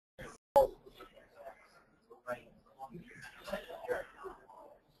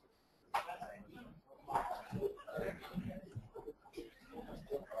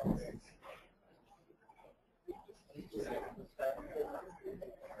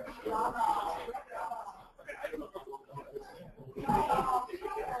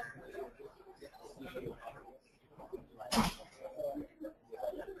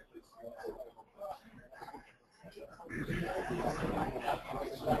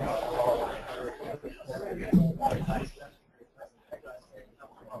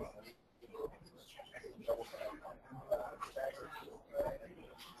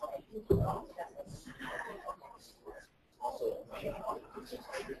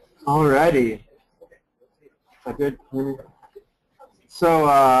Alrighty. Good. So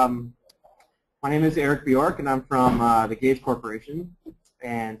my name is Eric Bjork, and I'm from the Gates Corporation.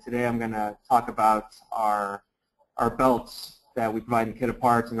 And today I'm going to talk about our belts that we provide in kit of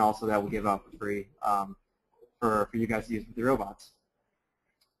parts, and also that we give out for free for you guys to use with your robots.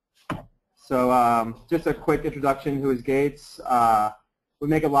 So just a quick introduction. Who is Gates? We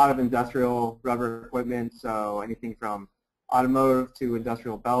make a lot of industrial rubber equipment, so anything from automotive to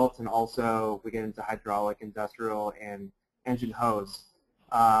industrial belts, and also we get into hydraulic, industrial, and engine hose.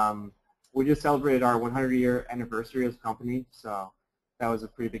 We just celebrated our 100-year anniversary as a company, so that was a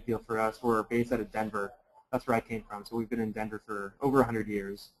pretty big deal for us. We're based out of Denver. That's where I came from, so we've been in Denver for over 100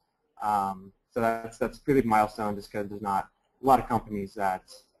 years. So that's a pretty big milestone, just because there's not a lot of companies that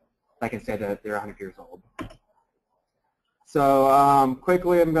can say that they're 100 years old. So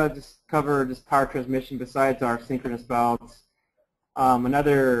quickly, I'm going to just cover just power transmission besides our synchronous belts.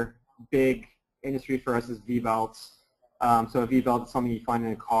 Another big industry for us is V-belts. So a V-belt is something you find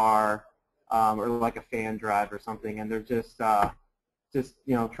in a car or like a fan drive or something, and they're just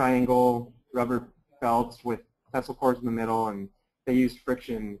triangle rubber belts with Tesla cords in the middle, and they use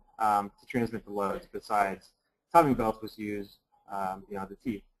friction to transmit the loads. Besides timing belts, which use the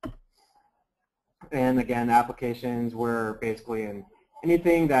teeth. And again, applications were basically in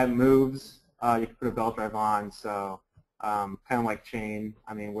anything that moves, you can put a belt drive on. So kind of like chain.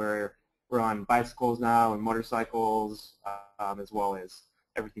 I mean, we're on bicycles now and motorcycles, as well as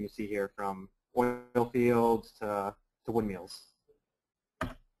everything you see here, from oil fields to windmills.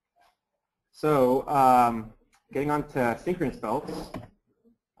 So getting on to synchronous belts.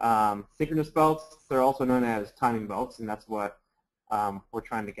 Synchronous belts, they're also known as timing belts, and that's what we're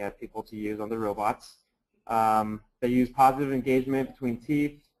trying to get people to use on their robots. They use positive engagement between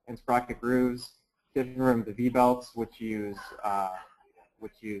teeth and sprocket grooves, different from the V-belts, which use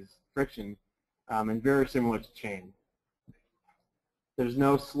friction, and very similar to chain. There's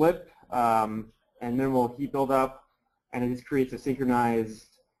no slip and minimal heat buildup, and it just creates a synchronized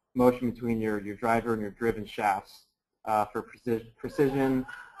motion between your driver and your driven shafts for precision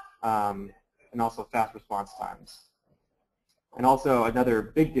and also fast response times. And also another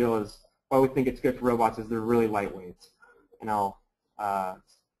big deal is why we think it's good for robots is they're really lightweight. And I'll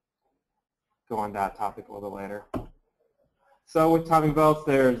go on that topic a little bit later. So with timing belts,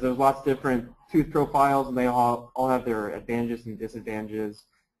 there's lots of different tooth profiles, and they all have their advantages and disadvantages.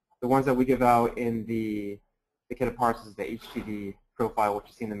 The ones that we give out in the kit of parts is the HTD profile, which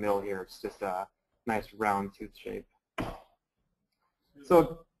you see in the middle here. It's just a nice round tooth shape.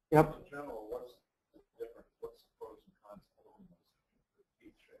 So, yep.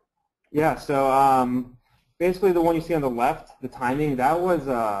 Yeah, so basically the one you see on the left, the timing, that was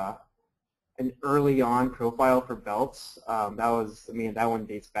an early on profile for belts. That one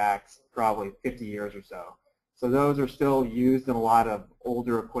dates back probably 50 years or so. So those are still used in a lot of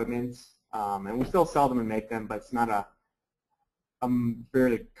older equipment, and we still sell them and make them, but it's not a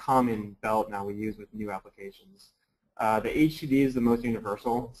very common belt now we use with new applications. The HTD is the most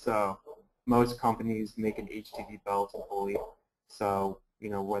universal, so most companies make an HTD belt fully. So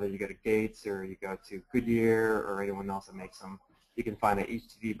whether you go to Gates or you go to Goodyear or anyone else that makes them, you can find an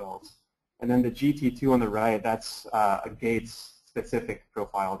HTD belt. And then the GT2 on the right, that's a Gates-specific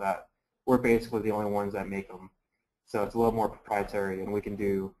profile that we're basically the only ones that make them. So it's a little more proprietary, and we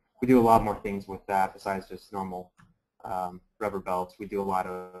do a lot more things with that besides just normal rubber belts. We do a lot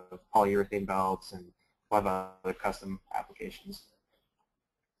of polyurethane belts and a lot of other custom applications.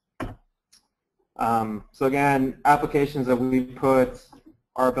 So again, applications that we put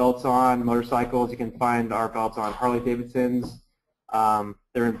our belts on, motorcycles, you can find our belts on Harley-Davidsons.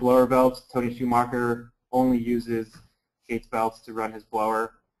 They're in blower belts. Tony Schumacher only uses Gates belts to run his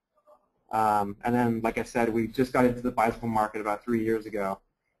blower. And then, like I said, we just got into the bicycle market about 3 years ago,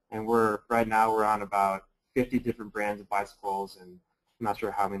 and right now we're on about 50 different brands of bicycles, and I'm not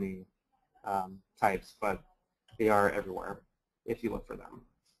sure how many types, but they are everywhere if you look for them.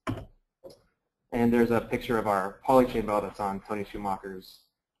 And there's a picture of our poly chain belt that's on Tony Schumacher's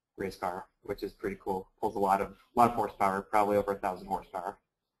race car, which is pretty cool. Pulls a lot of horsepower, probably over 1,000 horsepower.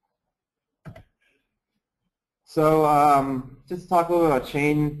 So just to talk a little bit about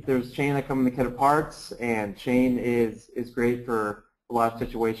chain, there's chain that come in the kit of parts, and chain is great for a lot of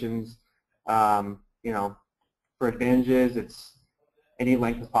situations. You know, for advantages, it's any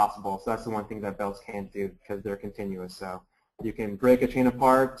length is possible. So that's the one thing that belts can't do because they're continuous. So you can break a chain of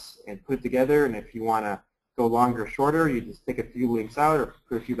parts and put it together, and if you want to go longer or shorter, you just take a few links out or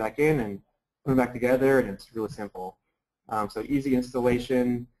put a few back in and put them back together, and it's really simple. So easy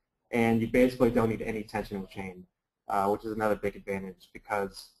installation, and you basically don't need any tension with chain, which is another big advantage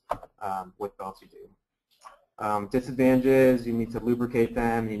because with belts you do. Disadvantages, you need to lubricate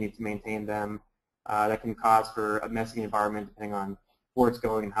them, you need to maintain them. That can cause for a messy environment depending on where it's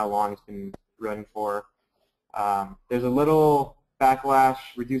going and how long it's been running for. There's a little backlash,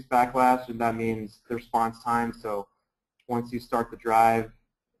 reduced backlash, and that means the response time. So once you start the drive,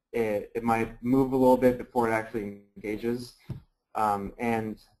 it might move a little bit before it actually engages.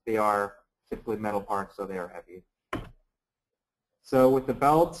 And they are typically metal parts, so they are heavy. So with the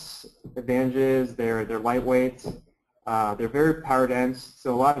belts, advantages, they're lightweight. They're very power dense.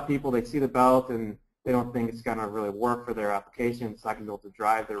 So a lot of people, they see the belt and they don't think it's going to really work for their application. It's not going to be able to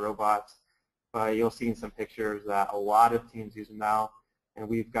drive their robots. But you'll see in some pictures that a lot of teams use them now, and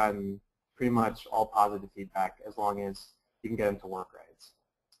we've gotten pretty much all positive feedback as long as you can get them to work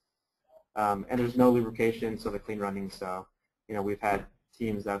right. And there's no lubrication, so they're clean running. So, you know, we've had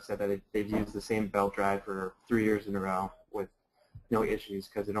teams that have said that they've used the same belt drive for 3 years in a row with no issues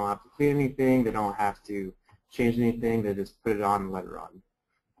because they don't have to clean anything, they don't have to change anything, they just put it on and let it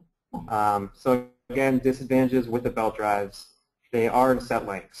run. So again, disadvantages with the belt drives, they are in set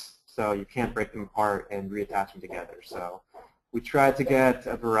lengths, so you can't break them apart and reattach them together. So we try to get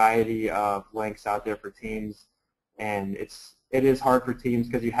a variety of lengths out there for teams, and it is hard for teams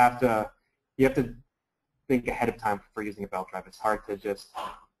because you have to think ahead of time for using a belt drive. It's hard to just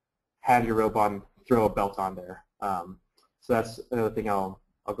have your robot throw a belt on there. So that's another thing I'll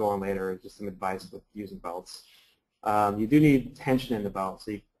go on later, is just some advice with using belts. You do need tension in the belt,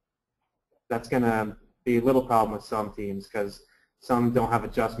 so that's going to be a little problem with some teams because some don't have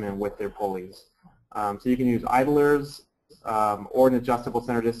adjustment with their pulleys. So you can use idlers or an adjustable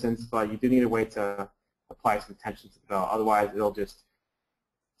center distance, but you do need a way to apply some tension to the belt. Otherwise, it'll just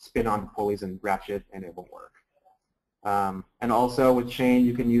spin on the pulleys and ratchet, and it won't work. And also with chain,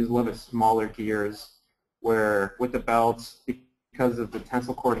 you can use a little bit smaller gears, where with the belts, because of the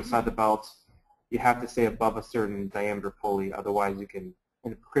tensile cord inside the belt, you have to stay above a certain diameter pulley. Otherwise, you can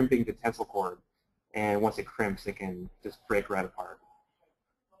end up crimping the tensile cord, and once it crimps, it can just break right apart.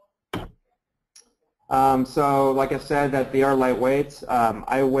 So like I said, that they are lightweight.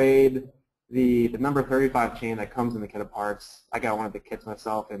 I weighed the number 35 chain that comes in the kit of parts. I got one of the kits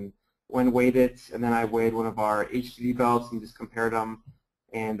myself and weighed it, and then I weighed one of our HTD belts and just compared them,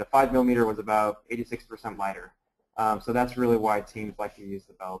 and the 5mm was about 86% lighter. So that's really why teams like to use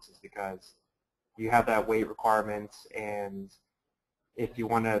the belts, is because you have that weight requirement, and if you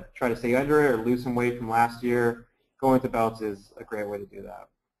want to try to stay under it or lose some weight from last year, going with the belts is a great way to do that.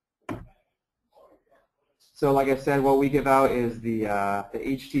 So like I said, what we give out is the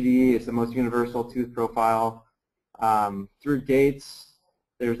HTD. It's the most universal tooth profile. Through Gates,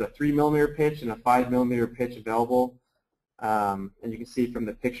 there's a 3mm pitch and a 5mm pitch available. And you can see from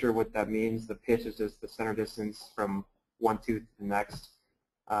the picture what that means. The pitch is just the center distance from one tooth to the next.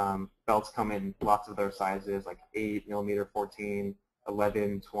 Belts come in lots of other sizes, like 8mm, 14,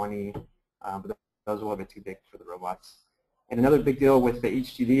 11, 20, but those are a little bit too big for the robots. And another big deal with the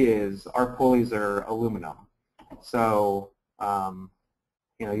HTD is our pulleys are aluminum. So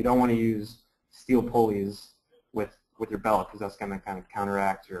you know, you don't want to use steel pulleys with your belt, because that's going to kind of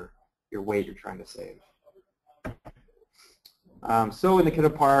counteract your weight you're trying to save. So in the kit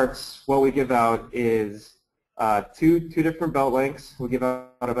of parts, what we give out is two different belt lengths. We give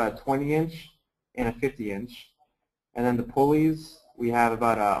out about a 20-inch and a 50-inch. And then the pulleys, we have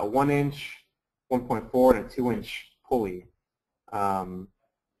about a 1-inch, 1.4, and a 2-inch pulley. So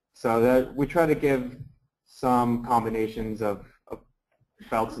that we try to give some combinations of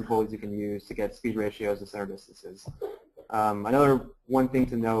belts and pulleys you can use to get speed ratios and center distances. Another one thing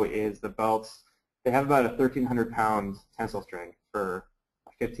to know is the belts, they have about a 1,300-pound tensile strength for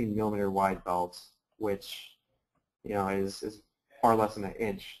a 15mm wide belt, which, you know, is far less than an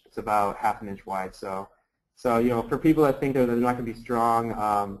inch. It's about half an inch wide. So you know, for people that think they're not going to be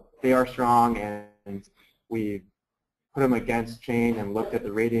strong, they are strong, and we put them against chain and looked at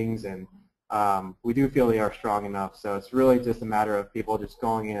the ratings, and we do feel they are strong enough. So it's really just a matter of people just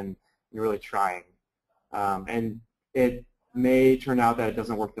going in and really trying. And it may turn out that it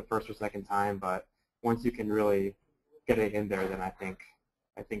doesn't work the first or second time, but once you can really get it in there, then I think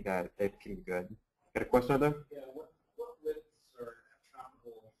that it can be good. Got a question out there? Yeah, what widths are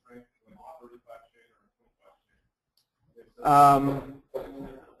comparable strength with 35 chain or 25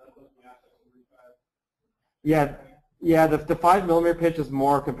 chain? Yeah, the 5 mm pitch is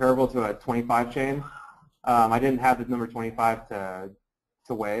more comparable to a 25 chain. I didn't have the number 25 to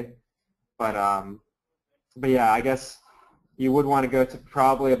weigh, but yeah, I guess you would want to go to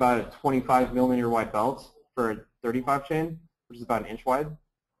probably about a 25 mm wide belt for a 35 chain, which is about an inch wide.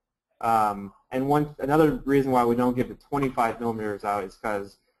 And another reason why we don't give the 25 millimeters out is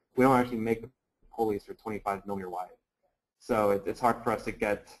because we don't actually make the pulleys for 25 millimeter wide. So it's hard for us to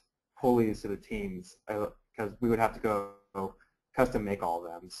get pulleys to the teams because we would have to go custom make all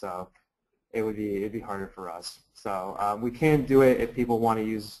of them. So it'd be harder for us. So we can do it if people want to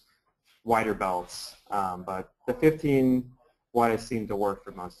use wider belts, but the 15 wide seem to work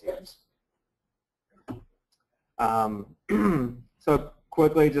for most teams. So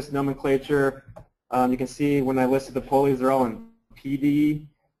quickly, just nomenclature. You can see when I listed the pulleys, they're all in PD,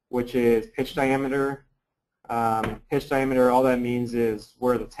 which is pitch diameter. Pitch diameter, all that means is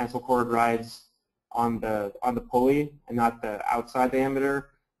where the tensile cord rides on the pulley and not the outside diameter,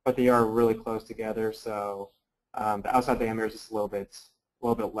 but they are really close together. So the outside diameter is just a little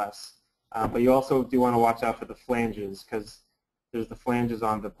bit less. But you also do want to watch out for the flanges because there's the flanges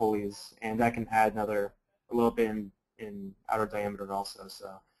on the pulleys, and that can add a little bit in outer diameter also. So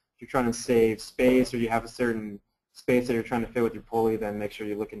if you're trying to save space or you have a certain space that you're trying to fit with your pulley, then make sure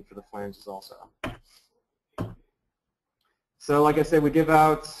you're looking for the flanges also. So like I said, we give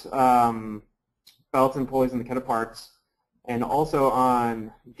out belts and pulleys in the Keta parts, and also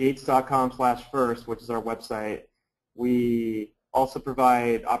on gates.com/first, which is our website, we also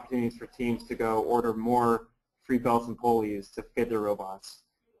provide opportunities for teams to go order more free belts and pulleys to fit their robots.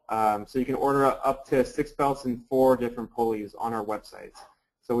 So you can order up to 6 belts and 4 different pulleys on our website.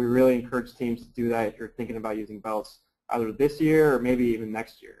 So we really encourage teams to do that if you're thinking about using belts either this year or maybe even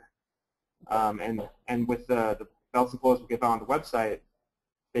next year. And with the belts and pulleys we give out on the website,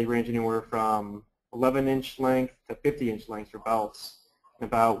 they range anywhere from 11-inch length to 50-inch length for belts, and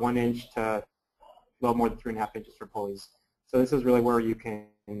about 1 inch to a little more than 3.5 inches for pulleys. So this is really where you can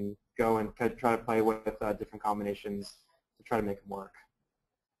go and try to play with different combinations to try to make them work.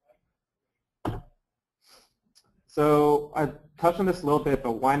 So I touched on this a little bit,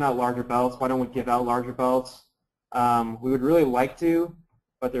 but why not larger belts? Why don't we give out larger belts? We would really like to,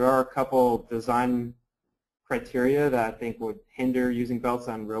 but there are a couple design criteria that I think would hinder using belts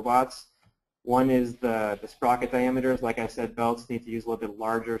on robots. One is the sprocket diameters. Like I said, belts need to use a little bit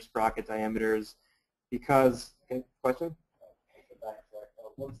larger sprocket diameters because, question?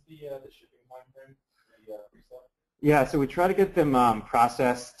 What's the shipping time frame? Yeah, so we try to get them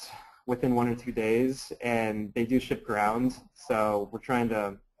processed within 1 or 2 days, and they do ship ground, so we're trying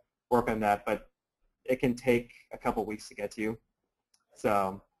to work on that, but it can take a couple weeks to get to you.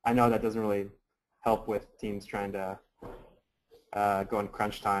 So I know that doesn't really help with teams trying to go in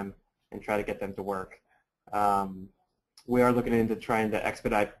crunch time and try to get them to work. We are looking into trying to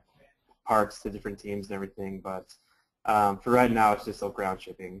expedite parts to different teams and everything, but for right now it's just still ground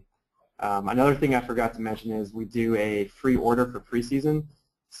shipping. Another thing I forgot to mention is we do a free order for preseason.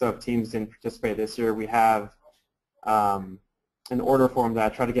 So if teams didn't participate this year, we have an order form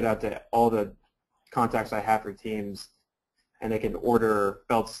that I try to get out to all the contacts I have for teams, and they can order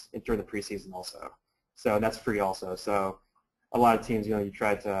belts during the preseason also. So that's free also. So a lot of teams, you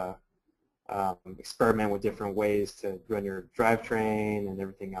try to experiment with different ways to run your drivetrain and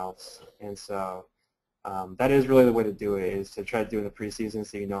everything else. And so that is really the way to do it, is to try to do it in the preseason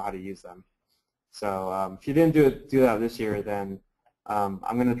so you know how to use them. So if you didn't do that this year, then I'm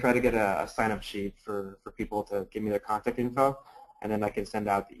going to try to get a sign-up sheet for people to give me their contact info, and then I can send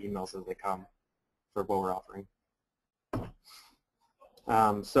out the emails as they come for what we're offering.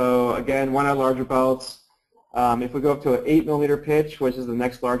 So again, why not larger belts? If we go up to an 8mm pitch, which is the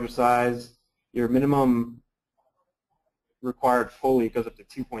next larger size, your minimum required pulley goes up to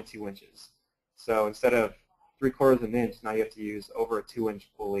 2.2 inches. So instead of 3/4 of an inch, now you have to use over a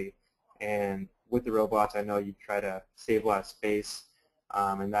 2-inch pulley. And with the robots, I know you try to save a lot of space,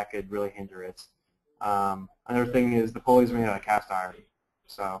 and that could really hinder it. Another thing is the pulleys are made out of cast iron.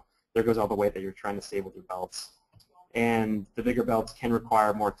 So there goes all the weight that you're trying to save with your belts. And the bigger belts can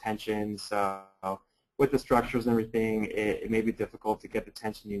require more tension, so with the structures and everything, it may be difficult to get the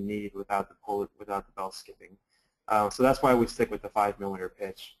tension you need without the belt skipping. So that's why we stick with the 5mm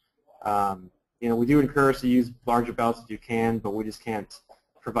pitch. We do encourage to use larger belts if you can, but we just can't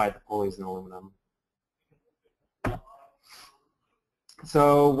provide the pulleys in aluminum.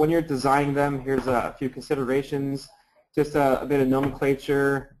 So when you're designing them, here's a few considerations. just a bit of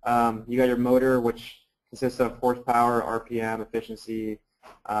nomenclature. You got your motor, which consists of horsepower, RPM, efficiency.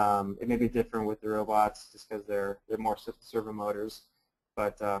 It may be different with the robots just because they're more servo motors,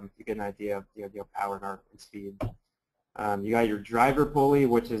 but you get an idea of power and speed. You got your driver pulley,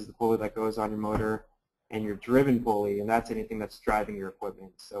 which is the pulley that goes on your motor, and your driven pulley, and that's anything that's driving your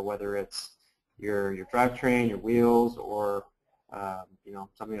equipment. So whether it's your drivetrain, your wheels, or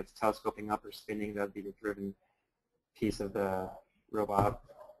something that's telescoping up or spinning, that would be the driven piece of the robot.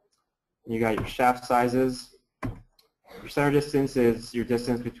 And you got your shaft sizes. Your center distance is your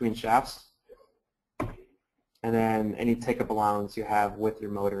distance between shafts, and then any take-up allowance you have with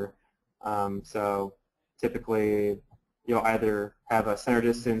your motor. So typically, you'll either have a center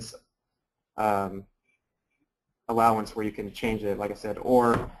distance allowance where you can change it, like I said,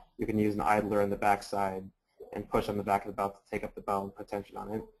 or you can use an idler on the back side and push on the back of the belt to take up the belt and put tension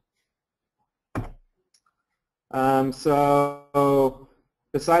on it. So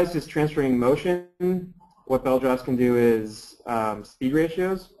besides just transferring motion, what belt drives can do is speed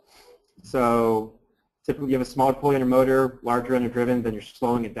ratios. So typically you have a smaller pulley on your motor, larger on your driven, then you're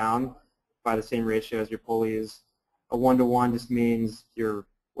slowing it down by the same ratio as your pulleys. A 1-to-1 just means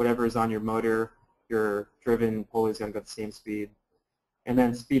whatever is on your motor, your driven pulley is going to go at the same speed. And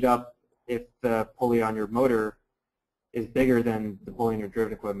then speed up if the pulley on your motor is bigger than the pulley in your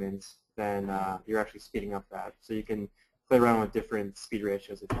driven equipment, then you're actually speeding up that. So you can play around with different speed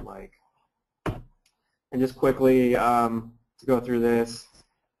ratios if you like. And just quickly to go through this,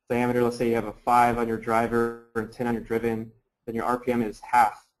 diameter, let's say you have a 5 on your driver and 10 on your driven, then your RPM is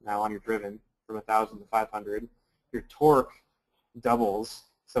half now on your driven from 1,000 to 500. Your torque doubles,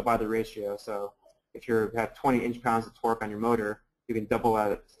 so by the ratio. So if you have 20 inch-pounds of torque on your motor, you can double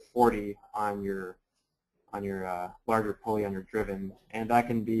that at 40 on your larger pulley on your driven, and that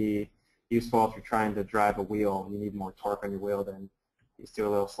can be useful if you're trying to drive a wheel. You need more torque on your wheel, then you just do a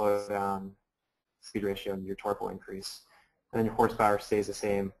little slow down speed ratio, and your torque will increase. And then your horsepower stays the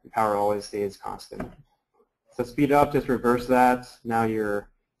same. Your power always stays constant. So speed up, just reverse that. Now your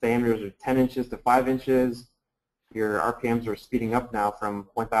diameters are 10 inches to 5 inches. Your RPMs are speeding up now from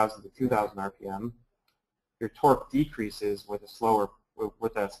 1,000 to 2,000 RPM. Your torque decreases with a smaller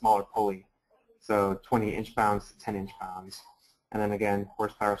pulley, so 20 inch-pounds to 10 inch-pounds. And then again,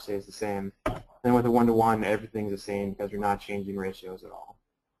 horsepower stays the same. Then with a 1-to-1, everything's the same because you're not changing ratios at all.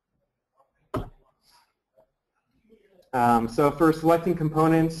 So for selecting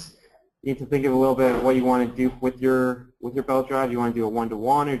components, you need to think of a little bit of what you want to do with your belt drive. Do you want to do a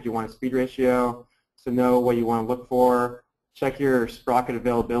 1-to-1 or do you want a speed ratio? So know what you want to look for. Check your sprocket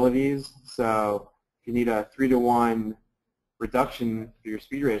availabilities. So if you need a 3-to-1 reduction for your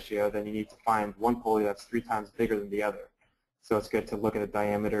speed ratio, then you need to find one pulley that's 3 times bigger than the other. So it's good to look at the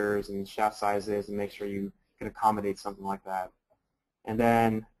diameters and shaft sizes and make sure you can accommodate something like that. And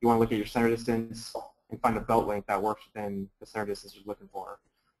then you want to look at your center distance and find a belt length that works within the center distance you're looking for.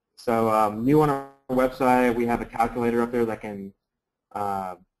 So new on our website, we have a calculator up there that can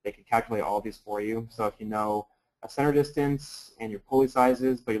they can calculate all of these for you. So if you know a center distance and your pulley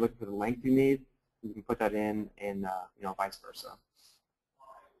sizes, but you're looking for the length you need, you can put that in, and vice versa.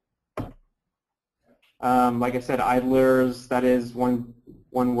 Like I said, idlers, that is one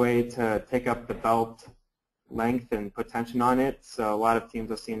way to take up the belt length and put tension on it. So a lot of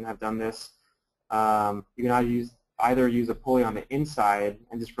teams I've seen have done this. You can either use a pulley on the inside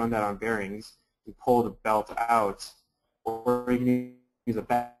and just run that on bearings and pull the belt out, or you can use a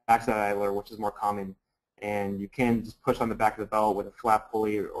backside idler, which is more common, and you can just push on the back of the belt with a flat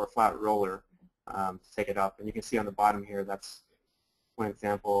pulley or a flat roller to take it up. And you can see on the bottom here, that's one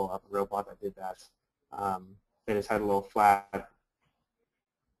example of a robot that did that. They just had a little flat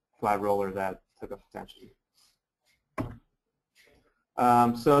roller that took up the tension.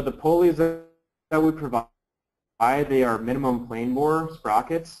 So the pulleys that we provide, they are minimum plane bore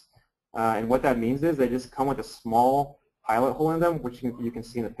sprockets, and what that means is they just come with a small pilot hole in them, which you can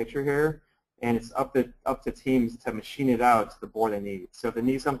see in the picture here, and it's up to teams to machine it out to the bore they need. So if they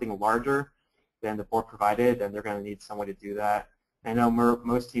need something larger than the bore provided, then they're going to need someone to do that. I know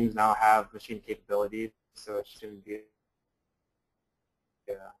most teams now have machine capabilities, so it shouldn't be.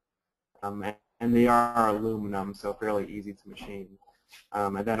 And they are aluminum, so fairly easy to machine.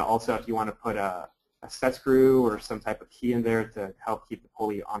 And then also, if you want to put a set screw or some type of key in there to help keep the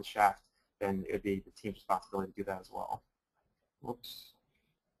pulley on shaft, then it would be the team's responsibility to do that as well. Whoops.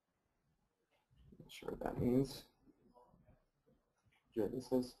 Not sure what that means. Here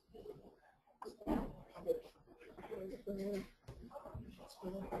this is.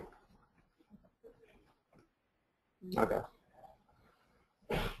 Okay.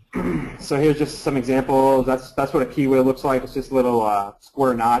 So here's just some examples. That's what a key wheel looks like. It's just a little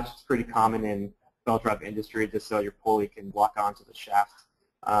square notch. It's pretty common in belt drive industry, just so your pulley can lock onto the shaft.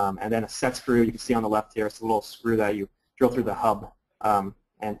 And then a set screw, you can see on the left here. It's a little screw that you drill through the hub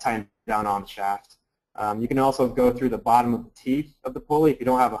and tighten down on the shaft. You can also go through the bottom of the teeth of the pulley. If you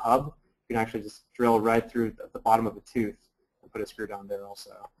don't have a hub, you can actually just drill right through the bottom of the tooth and put a screw down there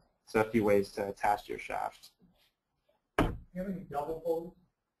also. So a few ways to attach to your shaft. Do you have any double pulleys?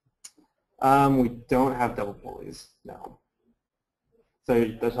 We don't have double pulleys, no. So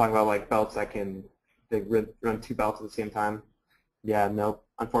you're talking about like belts that they run two belts at the same time? Yeah, nope.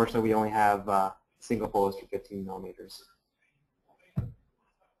 Unfortunately, we only have single pulleys for 15 millimeters.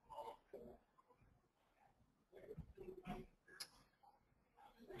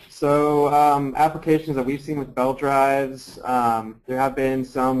 So applications that we've seen with belt drives, there have been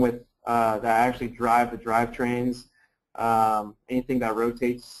some with that actually drive the drivetrains. Anything that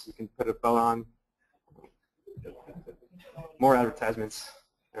rotates, you can put a belt on. More advertisements.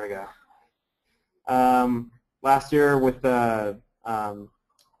 There we go. Last year with the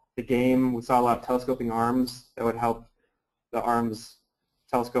game, we saw a lot of telescoping arms that would help the arms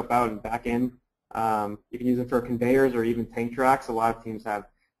telescope out and back in. You can use them for conveyors or even tank tracks. A lot of teams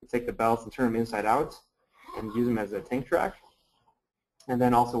take the belts and turn them inside out and use them as a tank track. And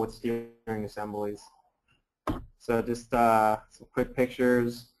then also with steering assemblies. So just some quick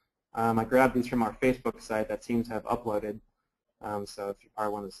pictures. I grabbed these from our Facebook site that teams have uploaded. So if you're part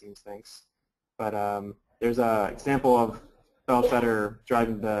of one of the teams, thanks. But there's an example of belts that are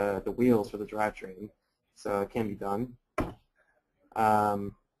driving the wheels for the drivetrain. So it can be done.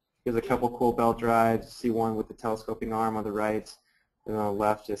 Here's a couple cool belt drives. You see one with the telescoping arm on the right, and on the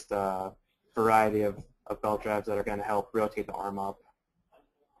left just a variety of belt drives that are going to help rotate the arm up.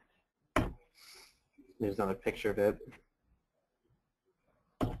 There's another picture of it.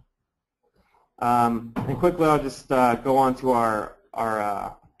 And quickly, I'll just go on to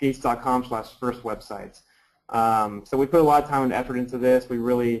our gates.com/first website. So we put a lot of time and effort into this. We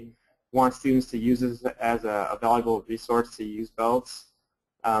really want students to use this as a valuable resource to use belts.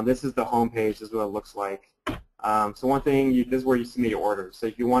 This is the home page. This is what it looks like. So one thing, this is where you submit your orders. So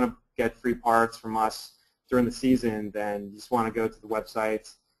if you want to get free parts from us during the season, then you just want to go to the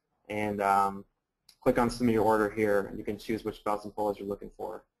website and click on submit your order here, and you can choose which belts and pulleys you're looking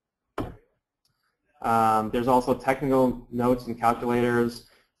for. There's also technical notes and calculators,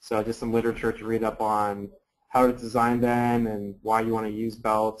 so just some literature to read up on how to design them and why you want to use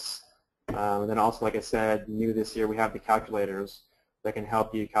belts. And then also, like I said, new this year, we have the calculators that can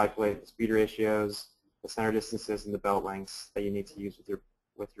help you calculate the speed ratios, the center distances, and the belt lengths that you need to use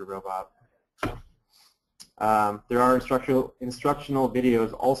with your robot. There are instructional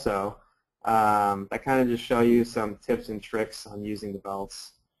videos also that kind of just show you some tips and tricks on using the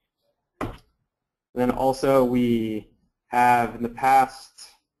belts. And then also we have in the past,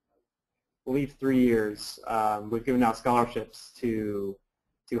 I believe 3 years, we've given out scholarships to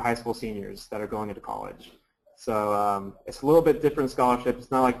high school seniors that are going into college. So it's a little bit different scholarship.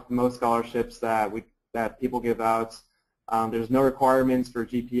 It's not like most scholarships that people give out. There's no requirements for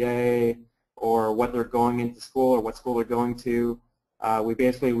GPA or what they're going into school or what school they're going to. We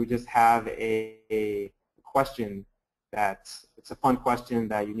just have a question it's a fun question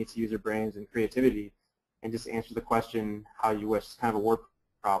that you need to use your brains and creativity and just answer the question how you wish. It's kind of a word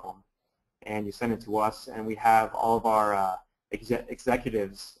problem. And you send it to us, and we have all of our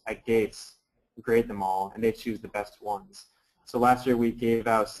executives at Gates grade them all, and they choose the best ones. So last year we gave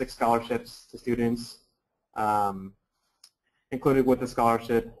out 6 scholarships to students. Included with the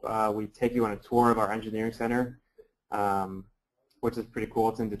scholarship, we take you on a tour of our engineering center, which is pretty cool.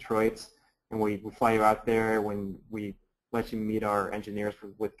 It's in Detroit, and we fly you out there when we let you meet our engineers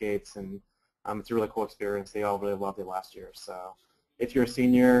with Gates, and it's a really cool experience. They all really loved it last year. So if you're a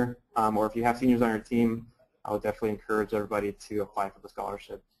senior, or if you have seniors on your team, I would definitely encourage everybody to apply for the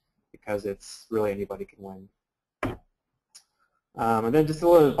scholarship because it's really anybody can win. And then just a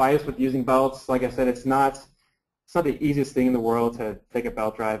little advice with using belts. Like I said, it's not the easiest thing in the world to take a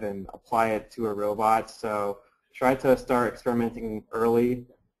belt drive and apply it to a robot. So try to start experimenting early.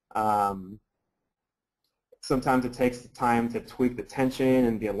 Sometimes it takes time to tweak the tension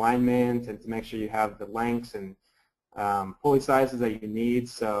and the alignment and to make sure you have the lengths and pulley sizes that you need.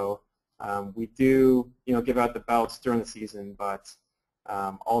 So we do, give out the belts during the season, but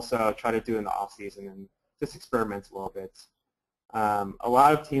also try to do it in the off season and just experiment a little bit. A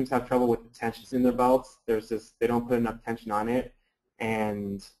lot of teams have trouble with the tensions in their belts. They don't put enough tension on it,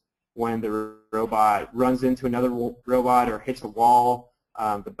 and when the robot runs into another robot or hits a wall,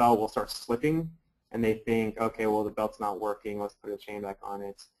 the belt will start slipping, and they think, okay, well the belt's not working. Let's put a chain back on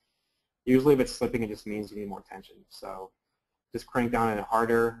it, Usually if it's slipping, it just means you need more tension. So just crank down on it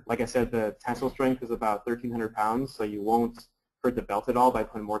harder. Like I said, the tensile strength is about 1,300 pounds, so you won't hurt the belt at all by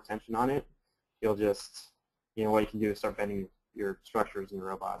putting more tension on it. You'll just, what you can do is start bending your structures in your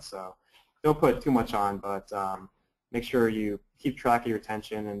robot. So don't put too much on, but make sure you keep track of your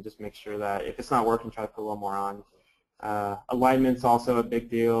tension and just make sure that if it's not working, try to put a little more on. Alignment's also a big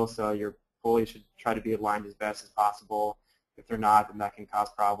deal, so your pulley should try to be aligned as best as possible. If they're not, then that can cause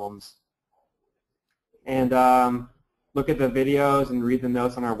problems. And look at the videos and read the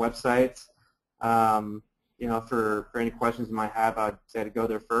notes on our website. For any questions you might have, I'd say to go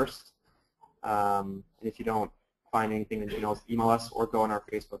there first. And if you don't find anything, then you can always email us or go on our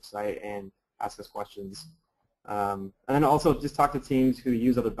Facebook site and ask us questions. And then also just talk to teams who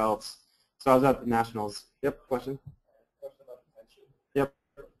use other belts. So I was at the Nationals. Yep, question? Question about tension. Yep.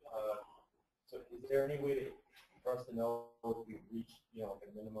 So is there any way for us to know if we've reached, the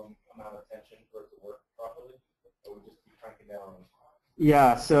minimum amount of tension for it to work properly? Or we just keep cranking down?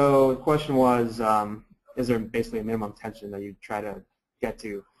 Yeah, so the question was, is there basically a minimum tension that you try to get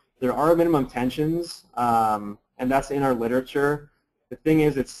to? There are minimum tensions, and that's in our literature. The thing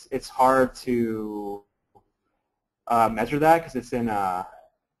is, it's hard to measure that because it's in a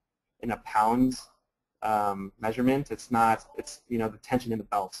pounds measurement. It's not. It's the tension in the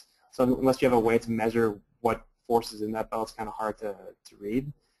belts. So unless you have a way to measure what forces in that belt, it's kind of hard to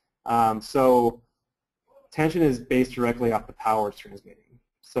read. So tension is based directly off the power it's transmitting.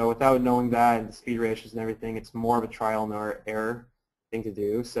 So without knowing that and the speed ratios and everything, it's more of a trial and error thing to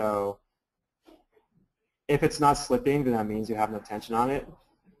do. So if it's not slipping, then that means you have no tension on it.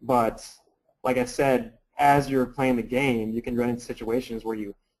 But like I said, as you're playing the game, you can run into situations where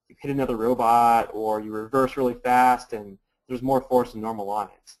you hit another robot or you reverse really fast and there's more force than normal on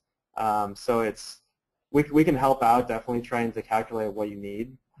it. So we can help out definitely trying to calculate what you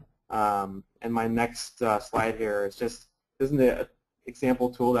need. And my next slide here is this is the example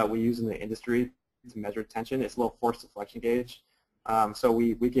tool that we use in the industry to measure tension. It's a little force deflection gauge. So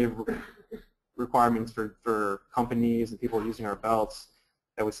we give requirements for companies and people using our belts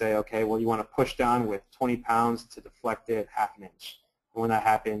that would say, okay, well, you want to push down with 20 pounds to deflect it half an inch. And when that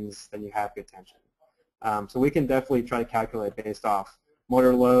happens, then you have good tension. So we can definitely try to calculate based off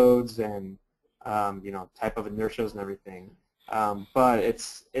motor loads and type of inertias and everything. But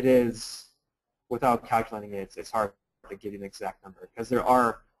it is without calculating it, it's hard to give you an exact number because there are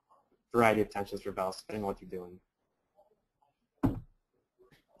a variety of tensions for belts depending on what you're doing.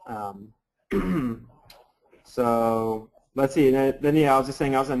 So let's see. Then I was just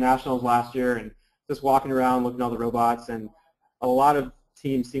saying I was at Nationals last year and just walking around looking at all the robots, and a lot of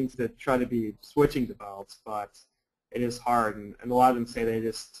teams seem to try to be switching to belts, but it is hard, and a lot of them say they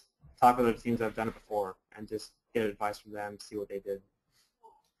just talk with other teams that have done it before and just get advice from them, see what they did.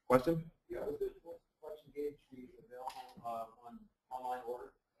 Question? Yeah, would the deflection gauge be available on online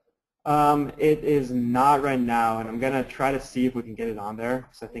order? It is not right now, and I'm going to try to see if we can get it on there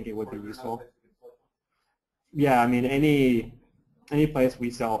because I think it would be useful. Yeah, I mean, any place we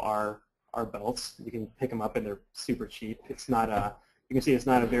sell our belts, you can pick them up and they're super cheap. It's not you can see it's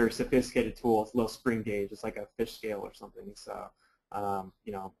not a very sophisticated tool. It's a little spring gauge. It's like a fish scale or something. So, $10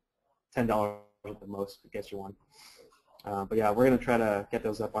 at the most would get you one. But yeah, we're going to try to get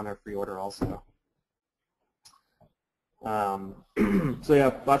those up on our free order also. So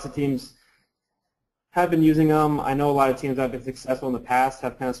yeah, lots of teams have been using them. I know a lot of teams that have been successful in the past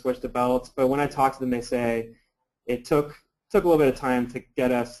have kind of switched to belts, but when I talk to them, they say it took a little bit of time to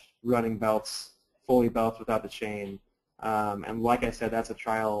get us running belts, fully belts without the chain. And like I said, that's a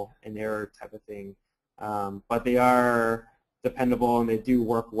trial and error type of thing. But they are dependable and they do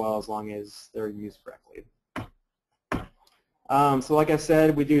work well as long as they're used correctly. So like I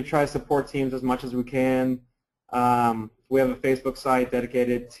said, we do try to support teams as much as we can. We have a Facebook site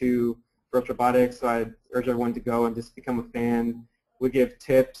dedicated to Brooks Robotics, so I urge everyone to go and just become a fan. We give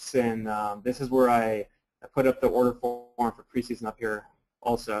tips, and this is where I put up the order form for preseason up here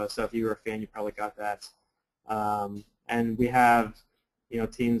also, so if you were a fan, you probably got that. And we have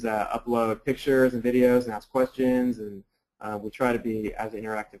teams that upload pictures and videos and ask questions, and we try to be as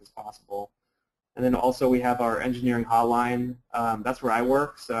interactive as possible. And then also we have our engineering hotline. That's where I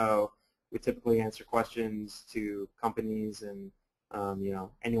work, so we typically answer questions to companies and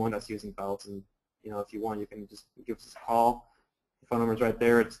anyone that's using belts. And if you want, you can just give us a call. The phone number is right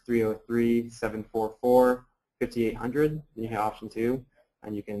there. It's 303-744-5800. Then you have option 2,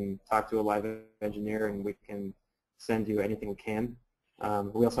 and you can talk to a live engineer, and we can send you anything we can.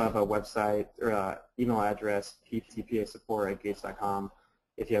 We also have a website or email address, ptpasupport@gates.com,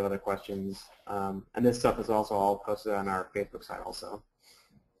 if you have other questions. And this stuff is also all posted on our Facebook site also.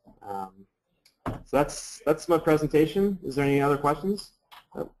 So that's my presentation. Is there any other questions?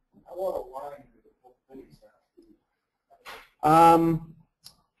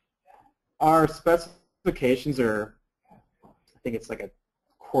 Our specifications are, I think it's like a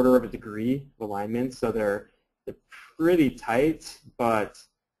quarter of a degree of alignment, so they're pretty tight, but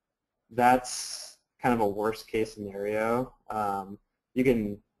that's kind of a worst case scenario. You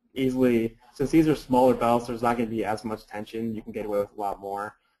can easily, since these are smaller belts, there's not going to be as much tension. You can get away with a lot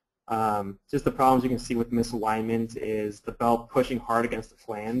more. Just the problems you can see with misalignment is the belt pushing hard against the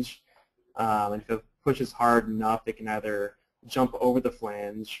flange. And if it pushes hard enough, it can either jump over the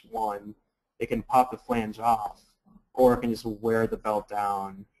flange, one, it can pop the flange off, or it can just wear the belt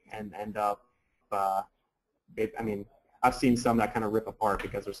down and end up, I mean, I've seen some that kind of rip apart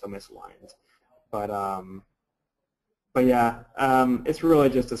because they're so misaligned. But yeah, it's really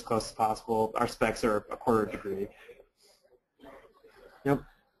just as close as possible. Our specs are a quarter degree. Yep.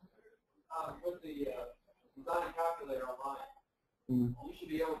 With the design calculator online, you should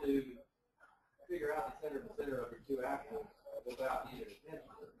be able to figure out the center of your two axes without needing attention.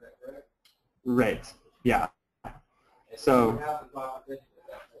 Is that correct? Right. Yeah. And So you have the proper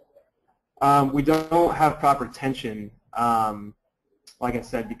tension. we don't have proper tension, like I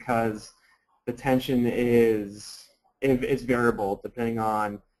said, because the tension is variable depending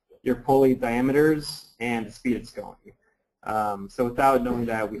on your pulley diameters and the speed it's going. So without knowing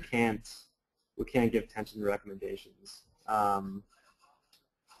that, we can't give tension recommendations.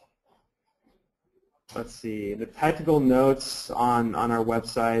 Let's see, the technical notes on our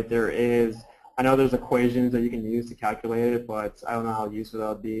website, I know there's equations that you can use to calculate it, but I don't know how useful that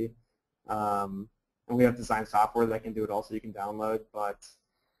would be. And we have design software that can do it also, you can download, but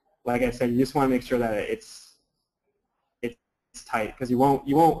like I said, you just want to make sure that it's tight, because you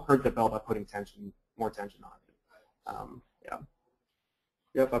won't hurt the belt by putting more tension on it. Yeah.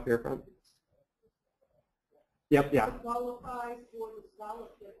 Yep, up here front. Yep, yeah. Qualify for the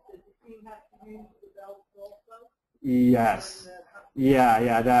scholarship, does the team have to use the belts also? Yes. Yeah,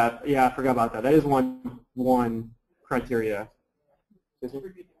 I forgot about that. That is one criteria.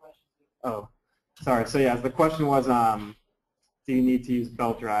 Oh, sorry. So yeah, the question was, do you need to use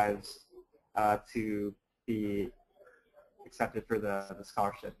belt drives to be accepted for the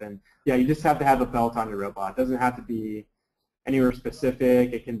scholarship? And yeah, you just have to have a belt on your robot. It doesn't have to be anywhere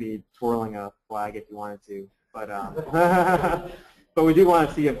specific. It can be twirling a flag if you wanted to. But but we do want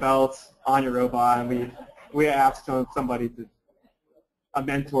to see a belt on your robot, and we asked somebody a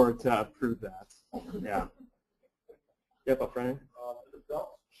mentor to approve that. Yeah. Yep, up front. Do the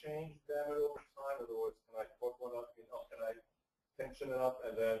belts change diameter over time? In other words, can I hook one up, can I tension it up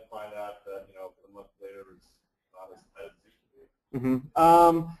and then find out that, a month later it's not as tight as it used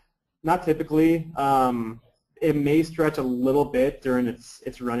to be? Not typically. It may stretch a little bit during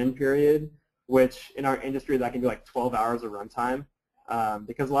its run-in period, which in our industry that can be like 12 hours of runtime,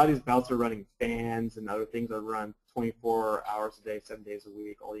 because a lot of these belts are running fans and other things that run 24 hours a day, 7 days a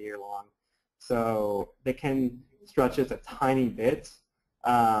week, all year long. So they can stretch just a tiny bit,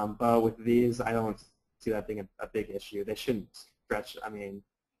 but with these, I don't see that being a big issue. They shouldn't stretch,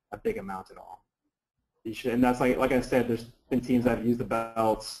 a big amount at all. You should, and that's like I said, there's been teams that have used the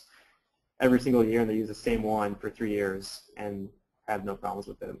belts every single year, and they use the same one for 3 years and have no problems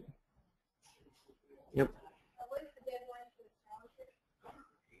with it. Yep. What is the deadline for the scholarship?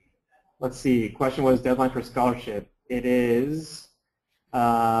 Let's see. Question was deadline for scholarship. It is,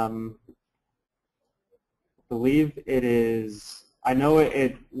 I believe it is. I know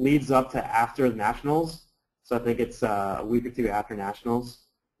it leads up to after the nationals, so I think it's a week or two after nationals,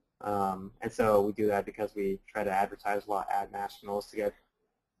 and so we do that because we try to advertise a lot at nationals to get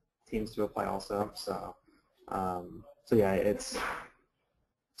teams to apply also. So, so yeah, it's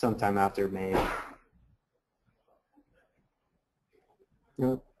sometime after May.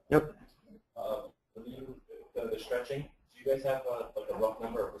 Yep. The stretching, do you guys have like a rough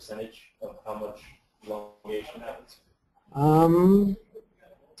number or percentage of how much elongation happens?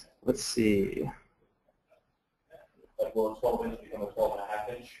 Let's see. Like will a 12 inch become a 12.5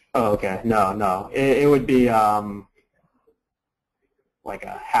 inch? Oh, okay. No. It would be like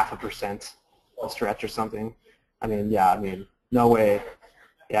a 0.5% stretch or something. No way.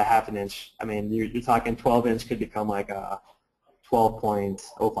 Yeah, 1/2 inch. You're talking 12 inch could become like a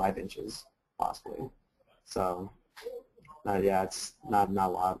 12.05 inches, possibly. So, yeah, it's not a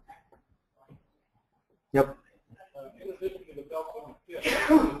lot. Yep. In addition to the belt on the fit,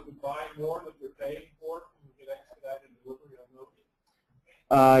 you buy more that you're paying for, you get expedited delivery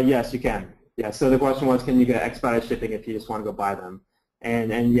on those? Yes, you can. Yeah. So the question was, can you get expedited shipping if you just want to go buy them?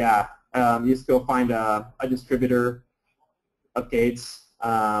 And yeah, you just go find a distributor of gates.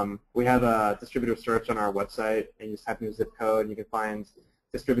 We have a distributor search on our website, and you just type in your zip code, and you can find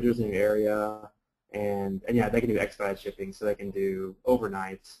distributors in your area, and yeah, they can do expedited shipping, so they can do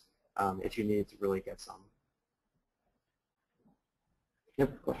overnight if you need to really get some.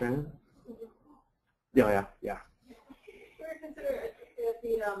 Yep, question. Yeah. Should we consider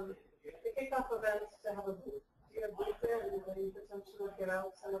the kickoff events to have a booth? Do you have booth there, and then potentially get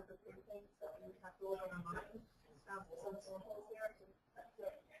out some of the big things that we have to order online? Some samples there.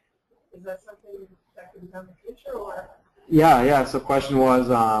 Is that something that can be done in the future, or? Yeah. So question was,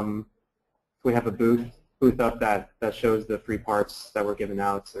 we have a booth up that shows the free parts that we're giving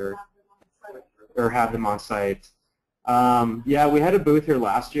out, or have them on site. Yeah, we had a booth here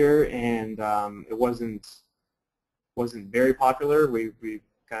last year, and it wasn't very popular. We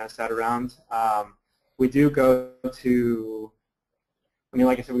kind of sat around. We do go to, I mean,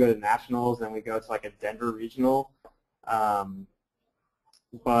 like I said, we go to nationals, and we go to like a Denver regional.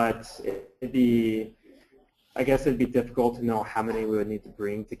 But I guess it'd be difficult to know how many we would need to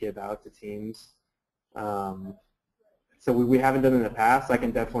bring to give out to teams. So we haven't done it in the past. I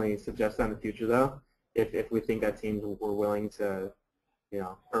can definitely suggest that in the future, though, if we think that teams were willing to,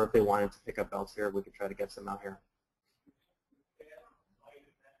 or if they wanted to pick up belts here, we could try to get some out here.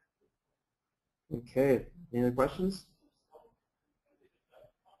 Okay, any other questions?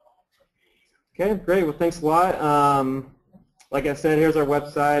 Okay, great. Well, thanks a lot. Like I said, here's our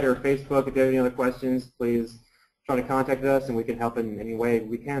website or Facebook. If you have any other questions, please try to contact us, and we can help in any way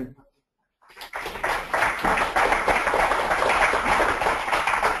we can.